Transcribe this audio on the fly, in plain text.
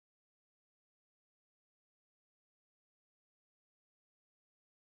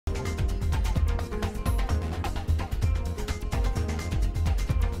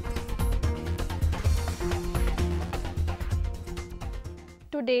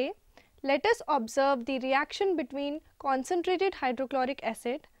Today, let us observe the reaction between concentrated hydrochloric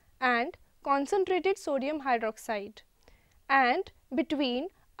acid and concentrated sodium hydroxide and between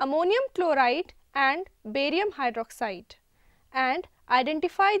ammonium chloride and barium hydroxide and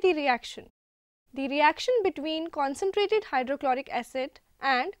identify the reaction. The reaction between concentrated hydrochloric acid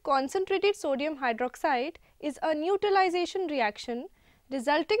and concentrated sodium hydroxide is a neutralization reaction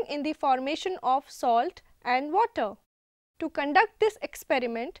resulting in the formation of salt and water. To conduct this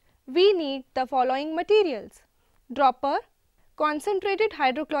experiment, we need the following materials: dropper, concentrated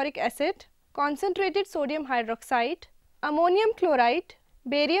hydrochloric acid, concentrated sodium hydroxide, ammonium chloride,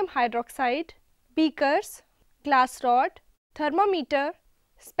 barium hydroxide, beakers, glass rod, thermometer,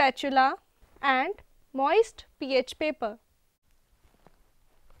 spatula and moist pH paper.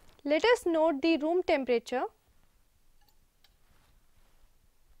 Let us note the room temperature.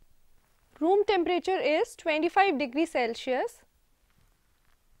 Room temperature is 25 degrees Celsius.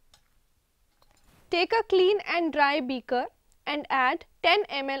 Take a clean and dry beaker and add 10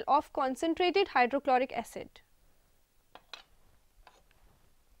 ml of concentrated hydrochloric acid.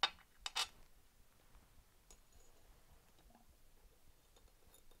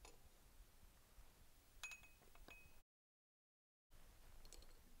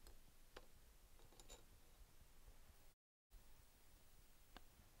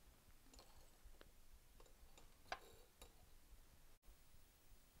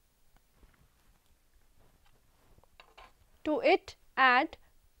 To it, add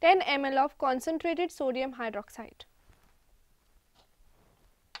 10 ml of concentrated sodium hydroxide.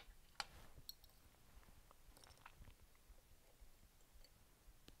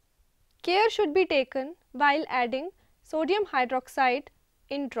 Care should be taken while adding sodium hydroxide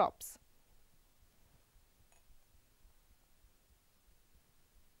in drops.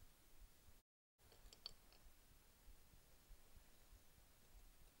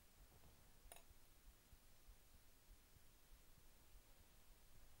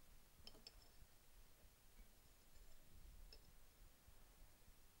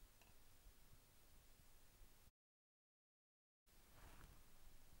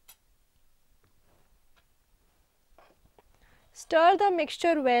 Stir the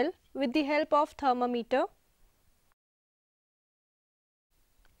mixture well with the help of thermometer.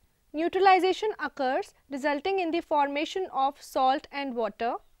 Neutralization occurs resulting in the formation of salt and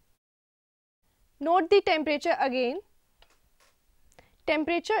water. Note the temperature again.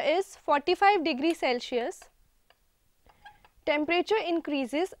 Temperature is 45 degrees Celsius. Temperature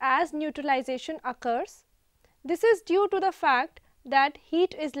increases as neutralization occurs. This is due to the fact that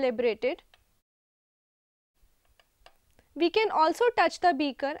heat is liberated. We can also touch the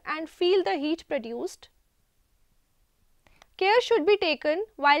beaker and feel the heat produced. Care should be taken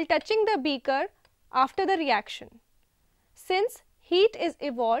while touching the beaker after the reaction. Since heat is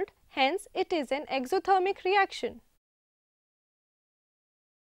evolved, hence it is an exothermic reaction.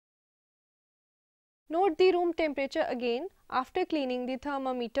 Note the room temperature again after cleaning the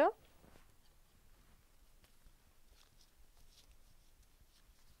thermometer.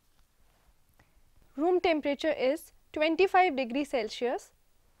 Room temperature is 25 degrees Celsius.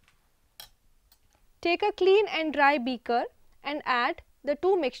 Take a clean and dry beaker and add the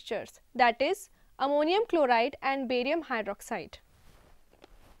two mixtures, that is ammonium chloride and barium hydroxide.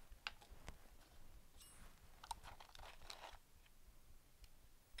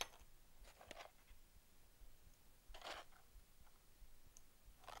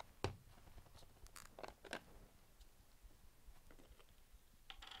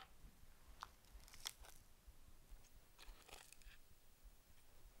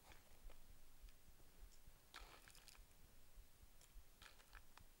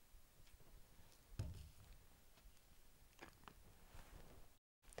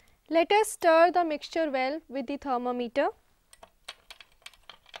 Let us stir the mixture well with the thermometer.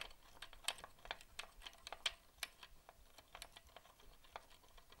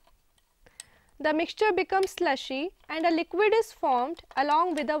 The mixture becomes slushy and a liquid is formed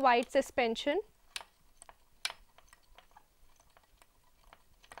along with a white suspension.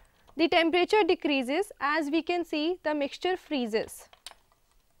 The temperature decreases as we can see the mixture freezes.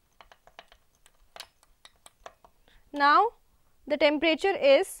 Now the temperature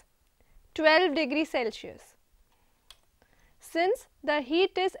is 12 degrees Celsius. Since the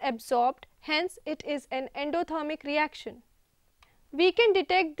heat is absorbed, hence it is an endothermic reaction. We can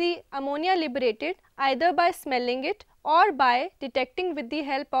detect the ammonia liberated either by smelling it or by detecting with the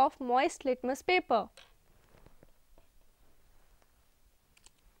help of moist litmus paper.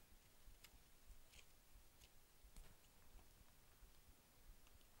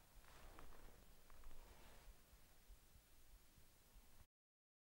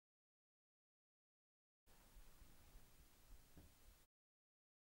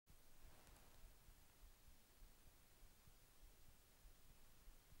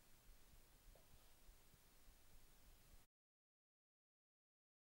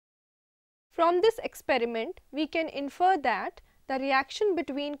 From this experiment, we can infer that the reaction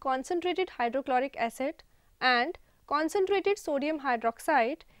between concentrated hydrochloric acid and concentrated sodium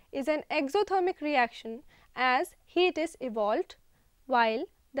hydroxide is an exothermic reaction as heat is evolved, while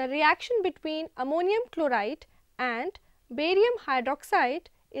the reaction between ammonium chloride and barium hydroxide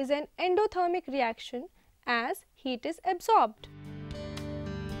is an endothermic reaction as heat is absorbed.